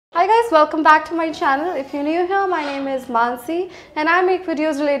welcome back to my channel. If you're new here, my name is Mansi and I make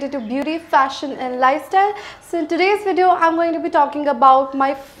videos related to beauty, fashion and lifestyle. So in today's video, I'm going to be talking about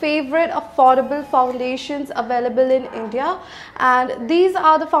my favorite affordable foundations available in India, and these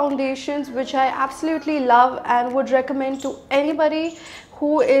are the foundations which I absolutely love and would recommend to anybody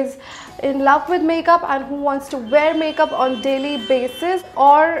who is in love with makeup and who wants to wear makeup on daily basis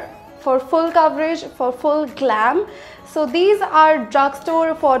or for full coverage, for full glam. So these are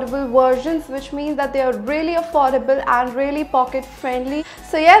drugstore affordable versions, which means that they are really affordable and really pocket friendly.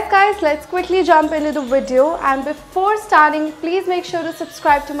 So yes guys, let's quickly jump into the video, and before starting, please make sure to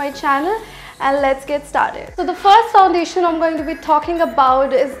subscribe to my channel and let's get started. So the first foundation I'm going to be talking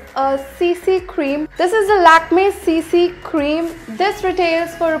about is a CC cream. This is the Lakme CC cream. This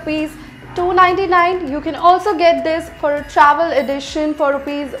retails for rupees 299. You can also get this for a travel edition for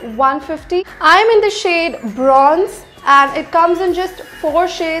rupees 150. I am in the shade bronze and it comes in just 4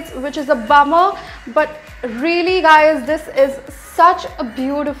 shades, which is a bummer, but really guys, this is such a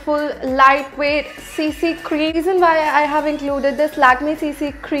beautiful lightweight CC cream. The reason why I have included this Lakme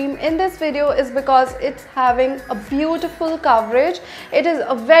CC cream in this video is because it's having a beautiful coverage. It is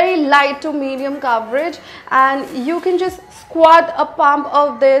a very light to medium coverage, and you can just squat a pump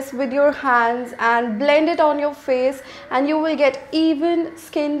of this with your hands and blend it on your face and you will get even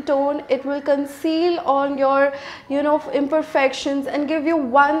skin tone. It will conceal on your imperfections and give you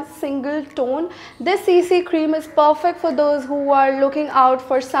one single tone. This CC cream is perfect for those who are looking out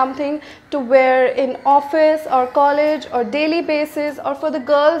for something to wear in office or college or daily basis, or for the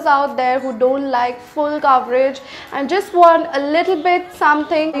girls out there who don't like full coverage and just want a little bit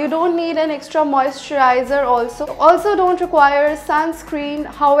something. You don't need an extra moisturizer also don't require sunscreen.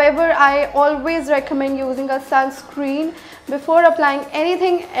 However, I always recommend using a sunscreen before applying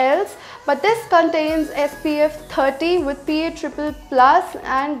anything else. But this contains SPF 30 with PA+++,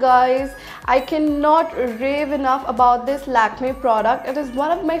 and guys, I cannot rave enough about this Lakme product. It is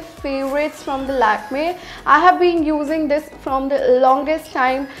one of my favorites from the Lakme. I have been using this from the longest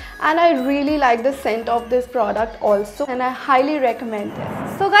time and I really like the scent of this product also, and I highly recommend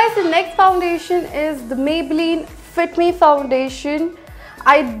this. So guys, the next foundation is the Maybelline Fit Me foundation.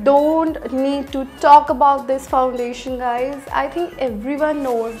 I don't need to talk about this foundation guys. I think everyone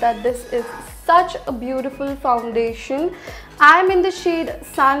knows that this is such a beautiful foundation. I'm in the shade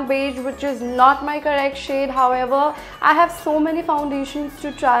Sun Beige, which is not my correct shade. However, I have so many foundations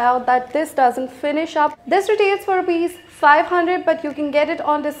to try out that this doesn't finish up. This retails for rupees 500, but you can get it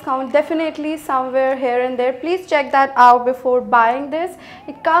on discount definitely somewhere here and there. Please check that out before buying this.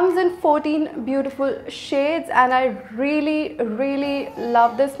 It comes in 14 beautiful shades and I really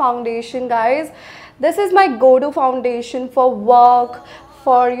love this foundation guys. This is my go-to foundation for work,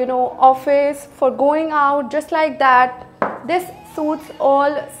 for office, for going out, just like that. This suits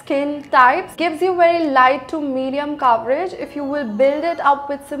all skin types, gives you very light to medium coverage. If you will build it up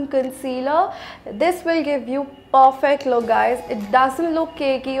with some concealer, this will give you perfect look guys. It doesn't look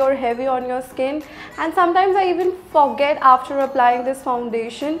cakey or heavy on your skin, and sometimes I even forget after applying this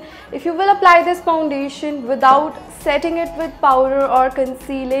foundation. If you will apply this foundation without setting it with powder or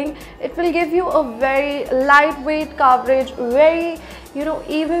concealing, it will give you a very lightweight coverage, very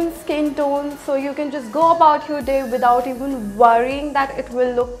even skin tone, so you can just go about your day without even worrying that it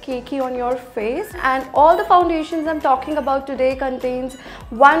will look cakey on your face. And all the foundations I'm talking about today contains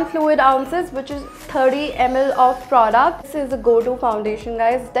 1 fluid ounces, which is 30 ml of product. This is a go-to foundation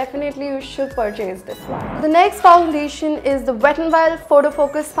guys. Definitely you should purchase this one. The next foundation is the Wet n Wild Photo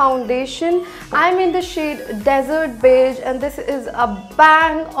Focus foundation. I'm in the shade Desert Beige and this is a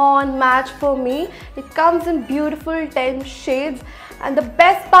bang on match for me. It comes in beautiful 10 shades. And the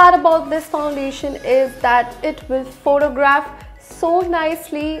best part about this foundation is that it will photograph so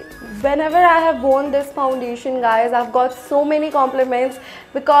nicely. Whenever I have worn this foundation guys, I've got so many compliments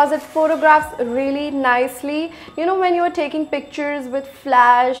because it photographs really nicely. When you're taking pictures with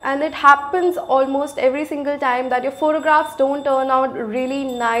flash, and it happens almost every single time that your photographs don't turn out really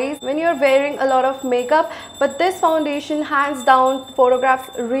nice when you're wearing a lot of makeup, but this foundation hands down photographs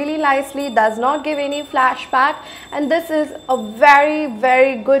really nicely, does not give any flashback, and this is a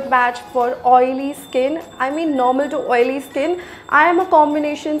very good match for oily skin. I mean normal to oily skin. I am a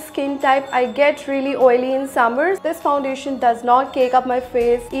combination skin type. I get really oily in summers. This foundation does not cake up my face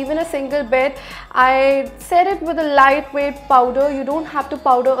even a single bit. I set it with a lightweight powder. You don't have to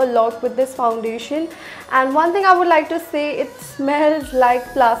powder a lot with this foundation. And one thing I would like to say, it smells like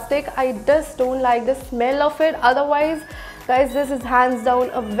plastic. I just don't like the smell of it. Otherwise, Guys, this is hands down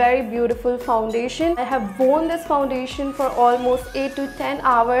a very beautiful foundation. I have worn this foundation for almost 8 to 10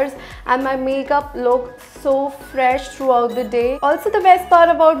 hours and my makeup looked so fresh throughout the day. Also, the best part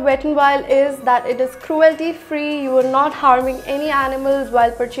about Wet n Wild is that it is cruelty free. You are not harming any animals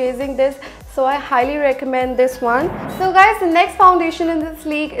while purchasing this. So I highly recommend this one. So guys, the next foundation in this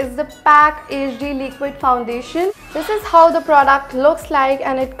league is the PAC HD Liquid Foundation. This is how the product looks like,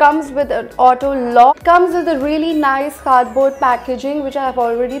 and it comes with an auto lock. It comes with a really nice cardboard packaging which I have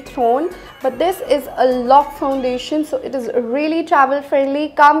already thrown. But this is a lock foundation, so it is really travel friendly.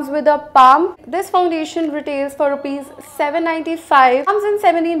 Comes with a pump. This foundation retails for rupees 795. Comes in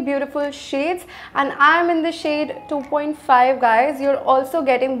 17 beautiful shades, and I am in the shade 2.5 guys. You're also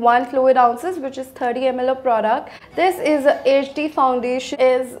getting 1 fluid ounces, which is 30 ml of product. This is a HD foundation.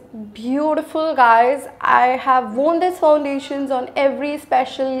 It is beautiful guys. I have worn this foundations on every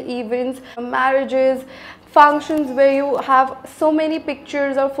special events, marriages, functions where you have so many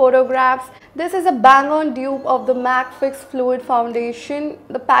pictures or photographs. This is a bang-on dupe of the MAC Fix Fluid Foundation.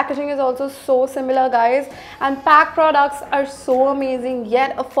 The packaging is also so similar guys, and PAC products are so amazing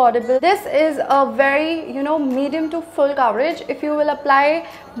yet affordable. This is a very medium to full coverage. If you will apply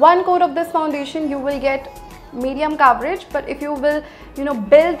 1 coat of this foundation, you will get medium coverage, but if you will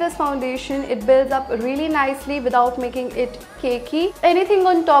build this foundation, it builds up really nicely without making it cakey. Anything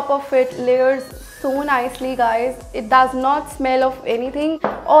on top of it layers so nicely guys. It does not smell of anything.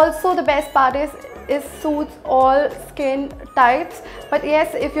 Also, the best part is it suits all skin types. But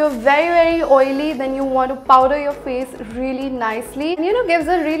yes, if you're very oily, then you want to powder your face really nicely, and gives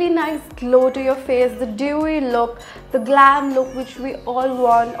a really nice glow to your face, the dewy look, the glam look which we all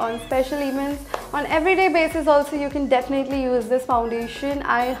want on special events. On everyday basis also, you can definitely use this foundation.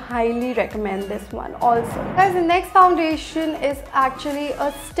 I highly recommend this one also. Guys, the next foundation is actually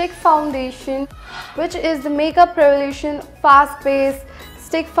a stick foundation, which is the Makeup Revolution Fast Base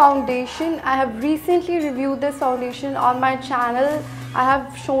Stick Foundation. I have recently reviewed this foundation on my channel. I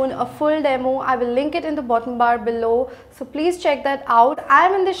have shown a full demo. I will link it in the bottom bar below, so please check that out. I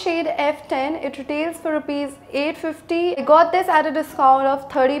am in the shade F10. It retails for rupees 850. I got this at a discount of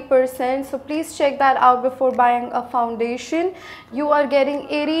 30%, so please check that out before buying a foundation. You are getting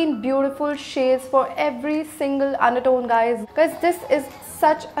 18 beautiful shades for every single undertone guys. Guys, this is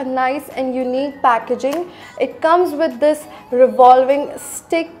such a nice and unique packaging. It comes with this revolving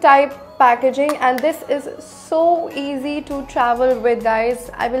stick type packaging, and this is so easy to travel with guys.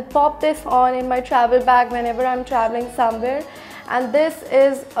 I will pop this on in my travel bag whenever I'm traveling somewhere. And this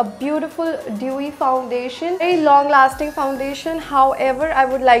is a beautiful dewy foundation, very long lasting foundation. However, I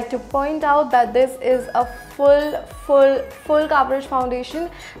would like to point out that this is a full coverage foundation.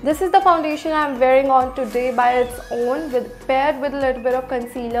 This is the foundation I'm wearing on today by its own, paired with a little bit of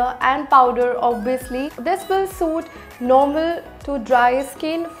concealer and powder obviously. This will suit normal to dry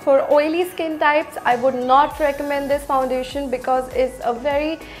skin. For oily skin types, I would not recommend this foundation because it's a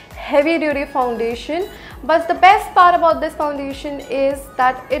very heavy duty foundation. But the best part about this foundation is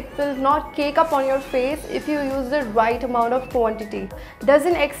that it will not cake up on your face if you use the right amount of quantity.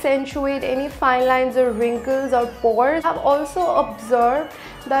 Doesn't accentuate any fine lines or wrinkles or pores. I've also observed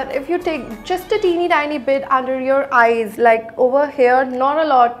that if you take just a teeny tiny bit under your eyes, like over here, not a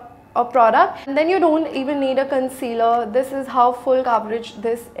lot of product, and then you don't even need a concealer. This is how full coverage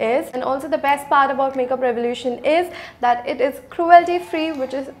this is. And also the best part about Makeup Revolution is that it is cruelty free,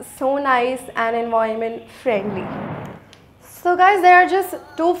 which is so nice, and environment friendly. So guys, there are just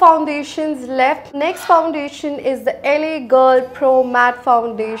 2 foundations left. Next foundation is the LA Girl Pro Matte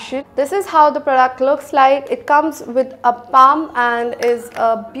Foundation. This is how the product looks like. It comes with a pump and is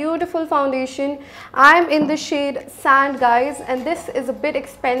a beautiful foundation. I'm in the shade Sand guys, and this is a bit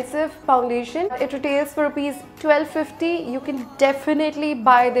expensive foundation. It retails for rupees 1250. You can definitely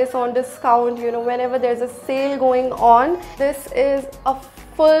buy this on discount, whenever there's a sale going on. This is a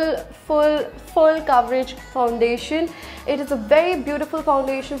full coverage foundation. It is a very beautiful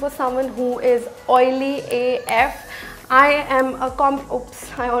foundation for someone who is oily AF. I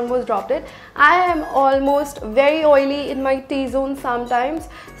almost dropped it. I am almost very oily in my T-zone sometimes.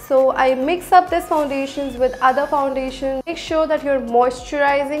 So I mix up these foundations with other foundations. Make sure that you're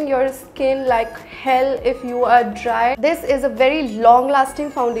moisturizing your skin like hell if you are dry. This is a very long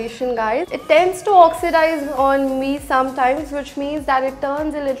lasting foundation guys. It tends to oxidize on me sometimes, which means that it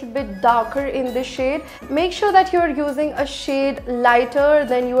turns a little bit darker in the shade. Make sure that you're using a shade lighter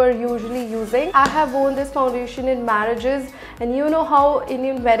than you are usually using. I have worn this foundation in marriages, and you know how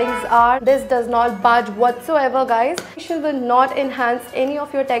Indian weddings are. This does not budge whatsoever guys. It will not enhance any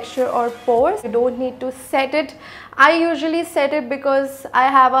of your texture or pores. You don't need to set it. I usually set it because I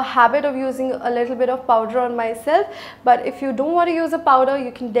have a habit of using a little bit of powder on myself, but if you don't want to use a powder,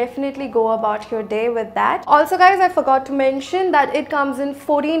 you can definitely go about your day with that. Also guys, I forgot to mention that it comes in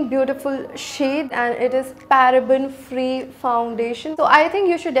 14 beautiful shades and it is paraben free foundation, so I think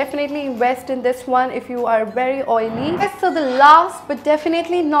you should definitely invest in this one if you are very oily. So the last but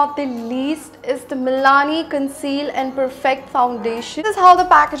definitely not the least is the Milani Conceal and Perfect foundation. This is how the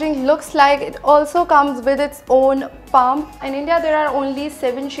packaging looks like. It also comes with its own pump. In India there are only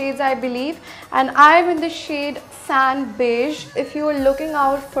 7 shades I believe, and I'm in the shade sand beige. If you are looking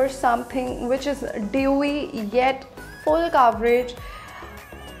out for something which is dewy yet full coverage,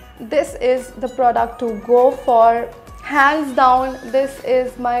 this is the product to go for. Hands down, this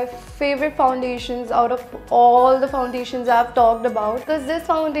is my favorite foundations out of all the foundations I've talked about, because this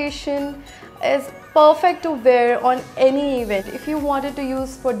foundation is perfect to wear on any event. If you wanted to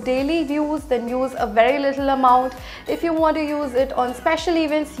use for daily use, then use a very little amount. If you want to use it on special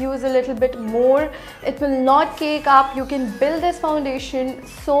events, use a little bit more. It will not cake up. You can build this foundation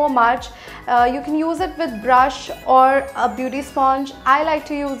so much. You can use it with brush or a beauty sponge. I like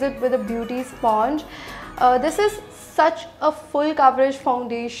to use it with a beauty sponge. This is such a full coverage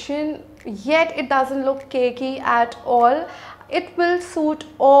foundation, yet it doesn't look cakey at all. It will suit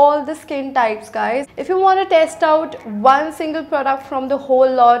all the skin types, guys. If you want to test out one single product from the whole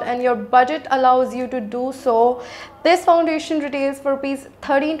lot and your budget allows you to do so, this foundation retails for rupees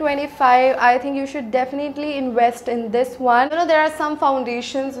 13.25. I think you should definitely invest in this one. You know, there are some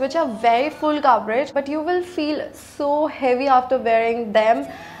foundations which are very full coverage, but you will feel so heavy after wearing them.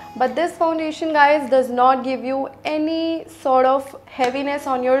 But this foundation, guys, does not give you any sort of heaviness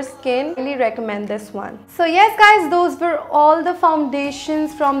on your skin. I really recommend this one. So yes guys, those were all the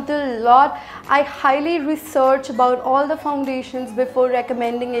foundations from the lot. I highly research about all the foundations before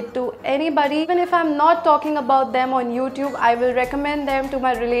recommending it to anybody. Even if I'm not talking about them on YouTube, I will recommend them to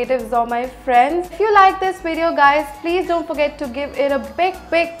my relatives or my friends. If you like this video, guys, please don't forget to give it a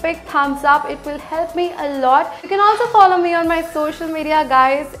big thumbs up. It will help me a lot. You can also follow me on my social media,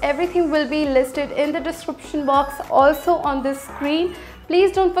 guys. Everything will be listed in the description box, also on this screen.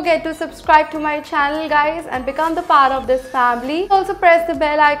 Please don't forget to subscribe to my channel, guys, and become the part of this family. Also press the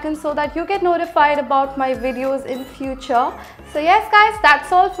bell icon so that you get notified about my videos in future. So yes guys,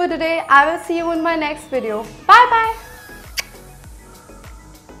 that's all for today. I will see you in my next video. Bye bye.